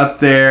going to be up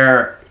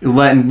there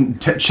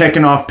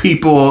checking off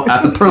people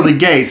at the pearly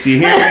gates, you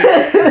hear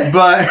me?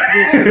 But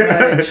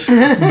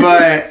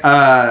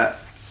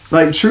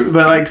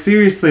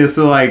seriously,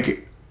 so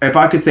like, if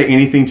I could say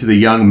anything to the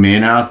young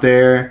men out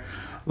there,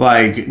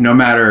 like, no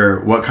matter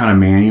what kind of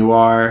man you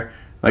are,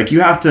 like,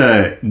 you have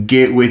to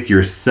get with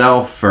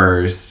yourself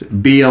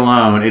first. Be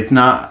alone. It's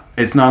not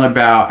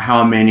about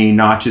how many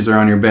notches are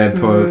on your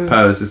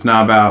bedpost. It's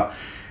not about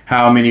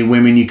how many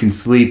women you can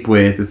sleep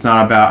with. It's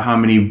not about how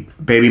many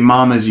baby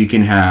mamas you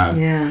can have.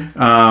 Yeah.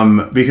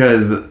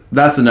 Because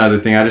that's another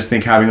thing. I just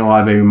think having a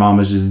lot of baby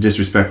mamas is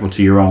disrespectful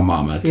to your own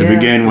mama to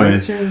begin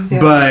with. Yeah.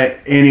 But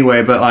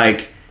anyway,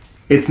 like,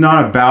 it's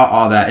not about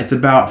all that. It's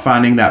about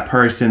finding that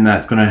person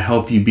that's going to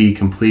help you be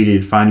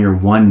completed, find your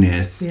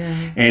oneness.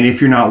 Yeah. And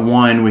if you're not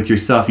one with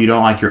yourself, you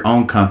don't like your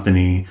own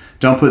company,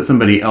 don't put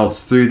somebody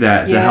else through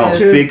that to help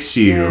fix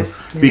you.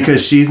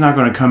 Because she's not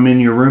going to come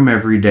in your room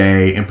every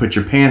day and put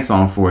your pants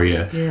on for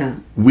you. Yeah.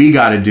 We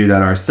got to do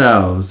that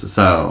ourselves.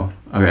 So,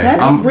 okay.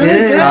 That's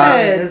really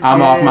good.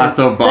 I'm off my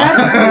soapbox.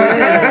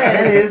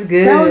 That is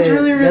good. That was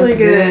really, really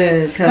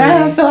good.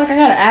 I feel like I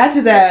gotta add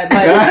to that.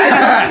 Like,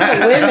 to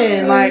the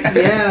women, like,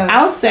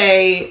 I'll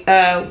say,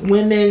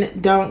 women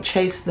don't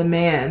chase the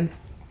man.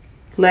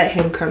 let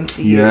him come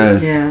to you.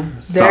 Yes. Yeah.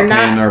 Stop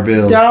paying our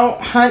bills. Don't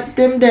hunt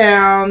them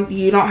down.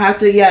 You don't have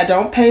to,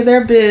 don't pay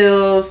their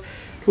bills.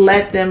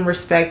 Let them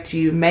respect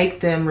you.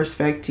 Make them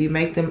respect you.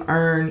 Make them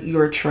earn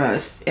your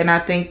trust. And I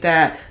think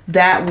that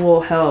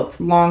will help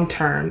long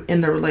term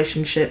in the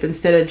relationship,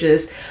 instead of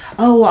just,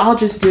 oh, well, I'll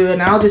just do it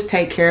and I'll just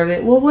take care of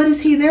it. Well, what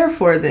is he there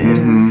for then?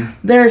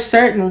 Mm-hmm. There are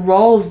certain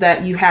roles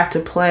that you have to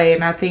play.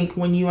 And I think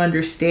when you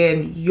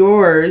understand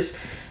yours,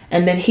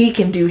 and then he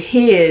can do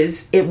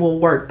his, it will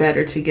work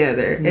better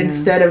together. Yeah.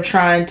 Instead of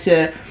trying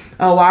to,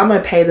 oh, well, I'm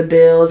going to pay the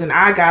bills and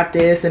I got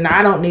this and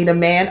I don't need a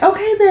man.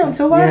 Okay, then.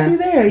 So why is he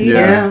there? You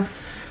know?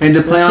 And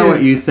to play on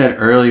what you said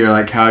earlier,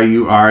 like how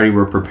you already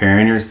were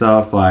preparing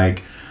yourself,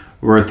 like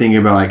we're thinking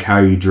about like how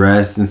you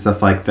dress and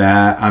stuff like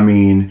that. I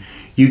mean,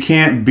 you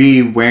can't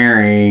be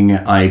wearing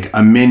like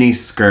a mini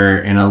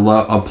skirt and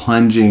a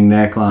plunging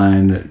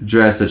neckline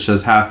dress that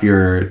shows half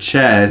your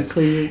chest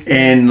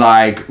and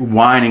like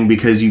whining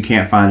because you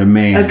can't find a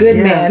man. A good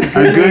man.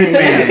 A good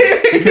man.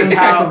 Because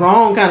how the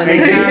wrong kind of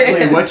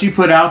exactly what you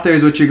put out there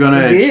is what you're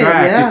gonna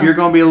attract. Yeah. If you're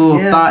gonna be a little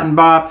thought and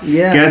bop,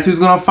 guess who's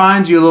gonna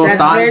find you? A little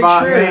thought and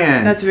bop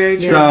man. That's very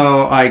true.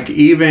 So like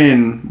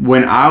even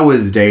when I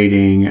was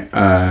dating,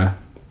 I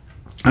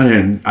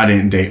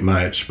didn't date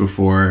much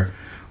before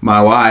my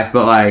wife,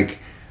 but like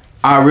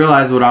I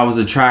realized what I was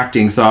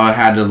attracting, so I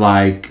had to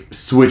like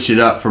switch it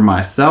up for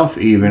myself.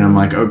 Even I'm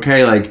like,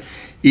 okay, like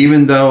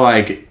even though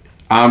like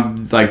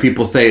I'm like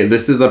people say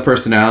this is a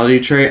personality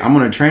trait, I'm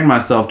gonna train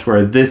myself to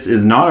where this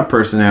is not a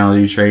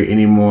personality trait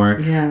anymore.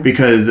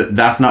 Because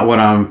that's not what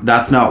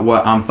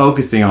I'm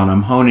focusing on.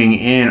 I'm honing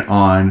in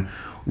on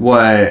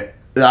a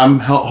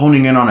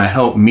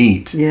help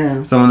meet.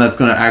 Someone that's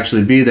gonna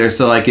actually be there.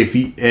 So like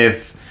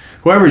if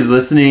whoever's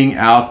listening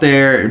out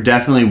there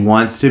definitely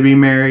wants to be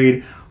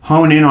married,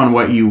 hone in on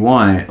what you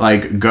want.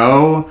 Like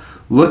go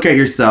look at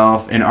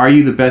yourself and are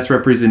you the best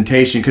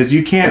representation? Because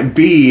you can't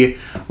be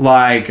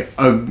like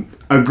a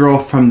girl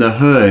from the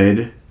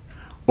hood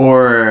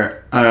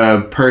or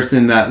a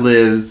person that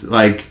lives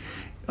like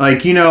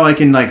you know,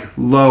 like in like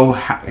low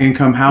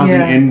income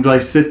housing and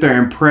like sit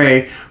there and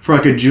pray for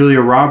like a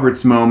Julia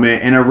Roberts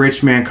moment and a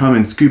rich man come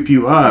and scoop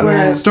you up.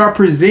 Right. Start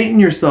presenting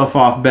yourself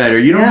off better.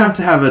 You don't have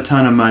to have a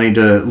ton of money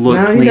to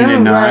look clean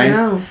and nice.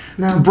 Right,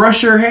 no.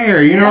 Brush your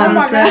hair, you know what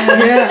I'm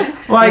saying?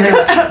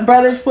 Like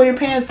brothers, pull your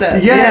pants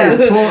up. Yes,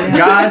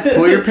 guys,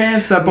 pull your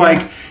pants up.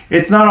 Like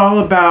it's not all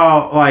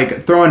about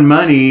like throwing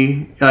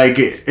money. Like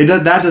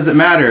that doesn't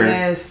matter.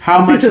 Yes. How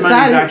much money is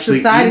actually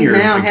in your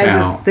account.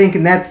 Has us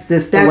thinking that's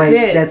just the way.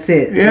 It. That's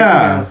it.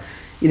 Yeah.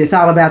 It's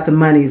all about the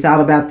money. It's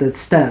all about the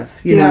stuff.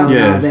 You know,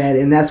 and all that,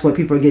 and that's what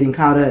people are getting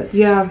caught up.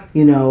 Yeah.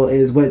 You know,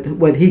 is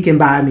what he can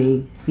buy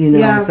me. You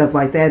know, and stuff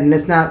like that, and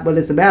that's not what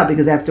it's about,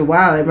 because after a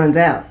while it runs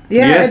out.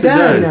 Yeah, yes, it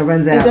does. You know, it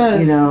runs out. It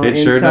does. You know, it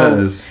sure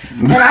does.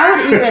 And I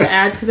would even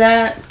add to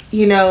that,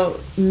 you know,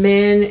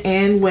 men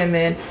and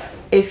women,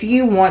 if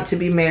you want to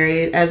be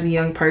married as a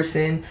young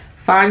person,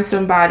 find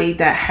somebody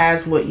that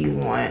has what you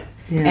want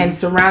and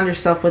surround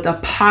yourself with a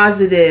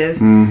positive,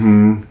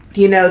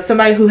 you know,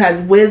 somebody who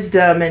has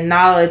wisdom and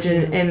knowledge,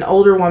 and an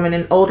older woman,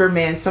 an older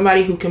man,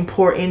 somebody who can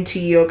pour into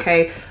you.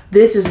 Okay,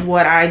 this is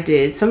what I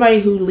did. Somebody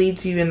who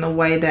leads you in the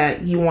way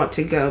that you want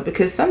to go.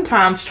 Because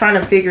sometimes trying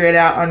to figure it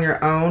out on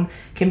your own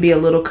can be a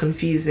little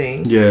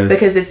confusing. Yes.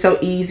 Because it's so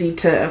easy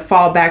to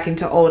fall back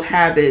into old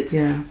habits.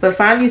 Yeah. But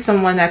find you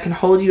someone that can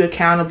hold you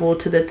accountable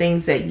to the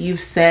things that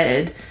you've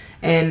said.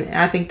 And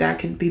I think that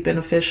could be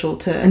beneficial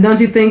to. And don't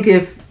you think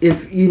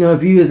if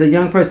you as a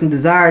young person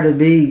desire to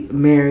be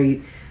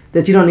married,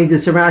 that you don't need to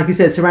surround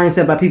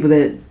yourself by people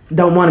that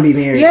don't want to be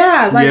married?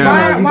 Yeah, like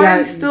why are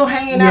you still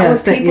hanging out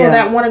with people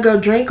that want to go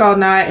drink all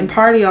night and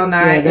party all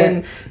night,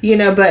 and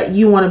but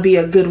you want to be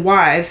a good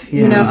wife?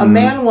 You know, a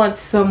man wants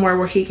somewhere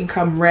where he can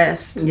come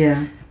rest.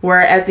 Yeah.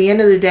 Where at the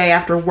end of the day,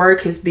 after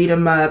work has beat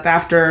him up,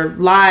 after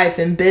life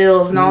and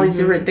bills and all these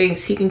different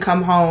things, he can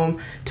come home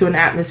to an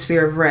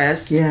atmosphere of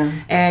rest. Yeah.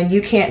 And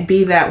you can't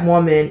be that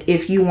woman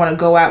if you want to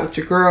go out with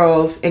your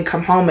girls and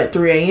come home at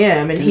 3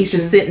 a.m. and he's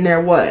just sitting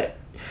there,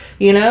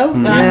 you know?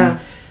 Yeah.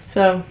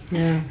 So.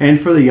 Yeah. And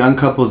for the young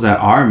couples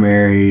that are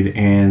married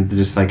and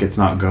just like it's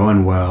not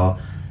going well,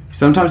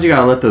 sometimes you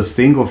gotta let those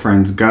single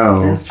friends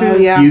go. That's true. Oh,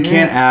 yeah. You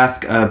can't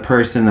ask a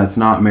person that's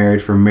not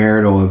married for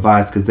marital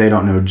advice because they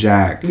don't know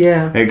Jack.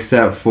 Yeah.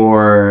 Except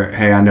for,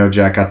 hey, I know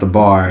Jack at the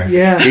bar.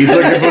 Yeah. He's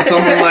looking for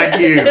someone like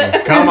you.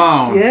 Come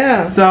on.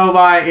 Yeah. So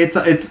like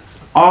it's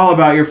all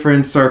about your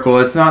friend circle.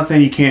 It's not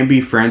saying you can't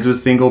be friends with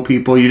single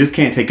people. You just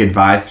can't take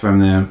advice from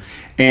them.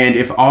 And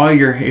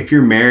if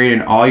you're married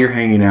and all you're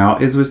hanging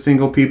out is with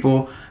single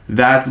people,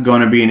 that's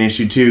going to be an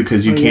issue too,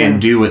 because you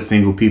can't do what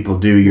single people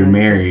do. You're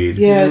married.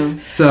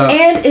 Yes. So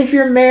and if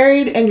you're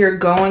married and you're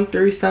going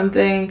through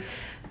something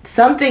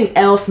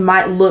else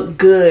might look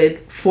good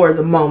for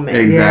the moment.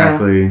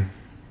 Exactly. Yeah.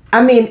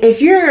 I mean, if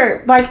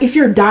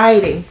you're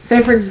dieting,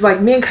 say for instance,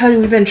 like me and Cody,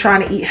 we've been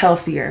trying to eat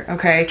healthier,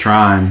 okay?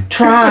 Trying.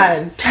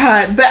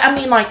 But I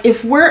mean, like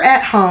if we're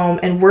at home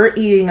and we're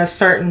eating a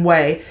certain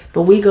way,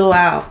 but we go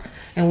out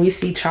and we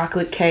see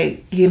chocolate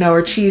cake,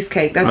 or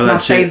cheesecake. That's Or my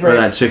that favorite. Or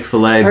that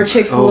Chick-fil-A. Or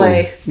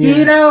Chick-fil-A. Oh,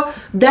 yeah.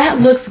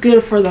 That looks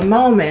good for the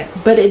moment,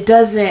 but it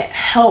doesn't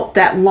help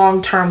that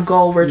long-term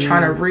goal we're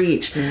trying to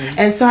reach.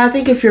 And so I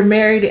think if you're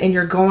married and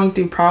you're going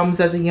through problems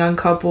as a young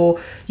couple,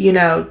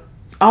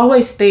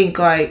 always think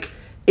like,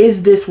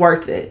 is this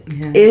worth it?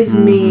 Yeah. Is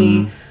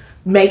me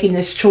making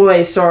this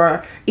choice,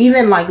 or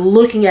even like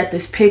looking at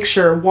this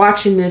picture,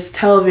 watching this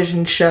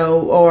television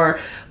show, or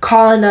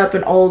calling up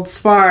an old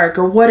spark,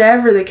 or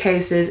whatever the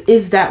case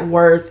is that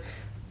worth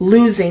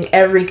losing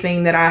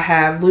everything that I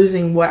have,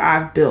 losing what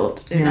I've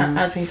built? And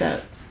I think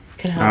that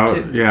can help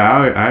too. Yeah,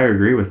 I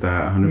agree with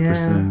that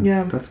 100%.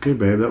 Yeah. That's good,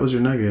 babe. That was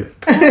your nugget.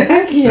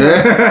 Thank you.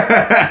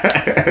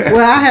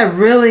 Well, I have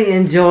really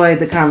enjoyed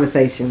the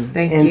conversation.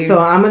 Thank and you. so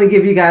I'm going to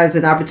give you guys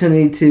an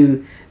opportunity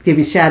to give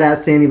you shout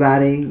outs to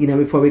anybody,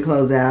 before we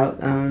close out.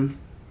 But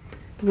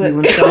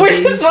wanna start, we're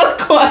baby? just so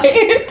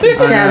quiet.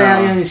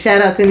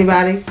 Shout outs to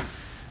anybody.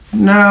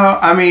 No,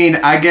 I mean,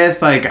 I guess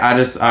like I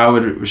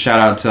would shout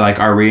out to like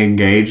our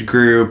re-engage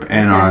group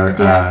and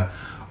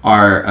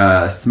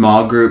our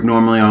small group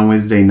normally on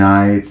Wednesday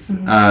nights.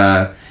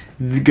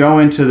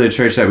 Going to the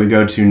church that we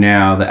go to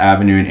now, the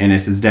Avenue in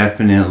Ennis, has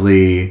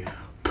definitely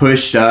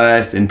pushed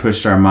us and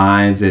pushed our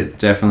minds. It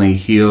definitely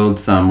healed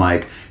some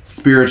like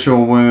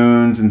spiritual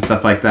wounds and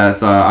stuff like that.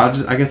 So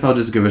I guess I'll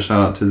just give a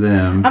shout out to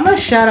them. I'm gonna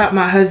shout out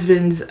my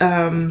husband's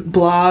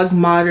blog,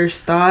 Martyr's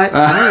Thoughts.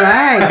 All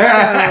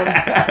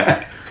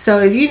right. So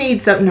if you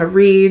need something to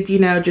read,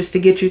 just to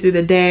get you through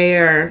the day,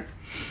 or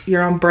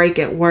you're on break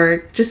at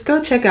work, just go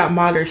check out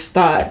Martyr's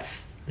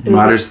Thoughts.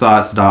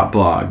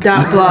 Martyrsthoughts.blog.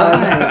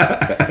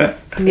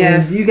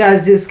 Yes. And you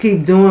guys just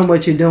keep doing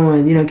what you're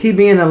doing. Keep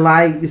being a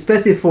light,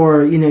 especially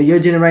for your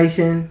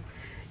generation,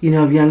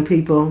 of young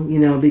people.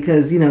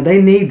 Because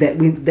they need that.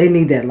 They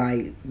need that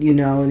light.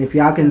 And if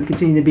y'all can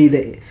continue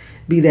to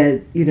be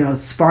that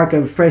spark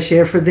of fresh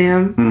air for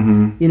them.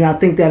 I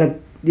think that'll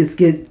just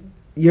get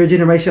your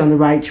generation on the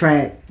right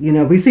track.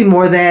 If we see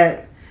more of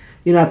that,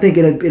 I think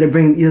it'll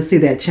bring. You'll see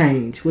that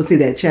change. We'll see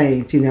that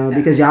change.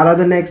 Because y'all are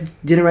the next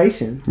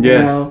generation.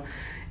 Yes.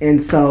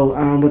 And so,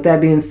 with that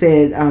being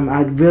said,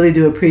 I really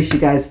do appreciate you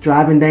guys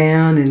driving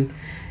down and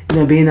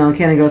being on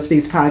Canada Girl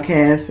Speaks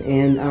podcast.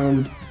 And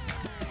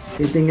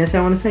anything else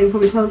y'all want to say before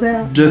we close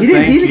out? Just you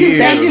thank didn't you. get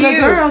Thank to your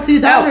you. girl, to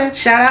your daughter. Oh,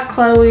 shout out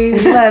Chloe. We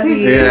love you.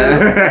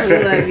 Yeah. We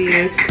love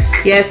you.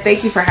 Yes,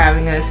 thank you for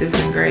having us. It's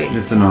been great.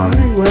 It's an honor.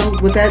 All right, well,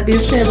 with that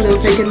being said, we're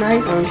going to say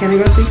goodnight on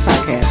Canada Girl Speaks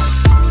podcast.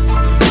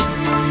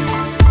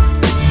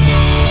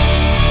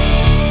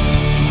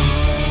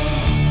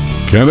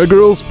 Canada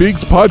Girl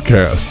Speaks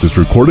podcast is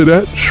recorded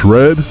at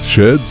Shred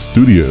Shed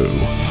Studio.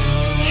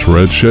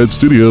 Shred Shed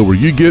Studio, where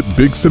you get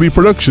big city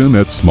production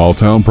at small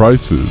town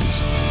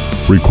prices.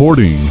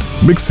 Recording,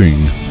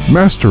 mixing,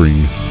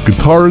 mastering,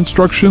 guitar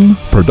instruction,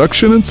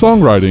 production, and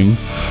songwriting.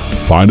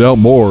 Find out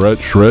more at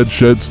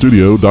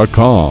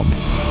shredshedstudio.com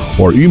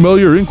or email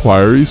your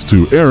inquiries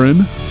to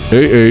Aaron,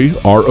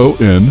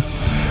 Aaron,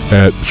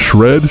 at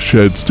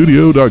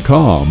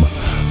shredshedstudio.com,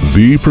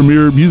 the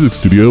premier music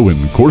studio in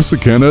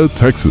Corsicana,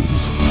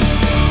 Texas.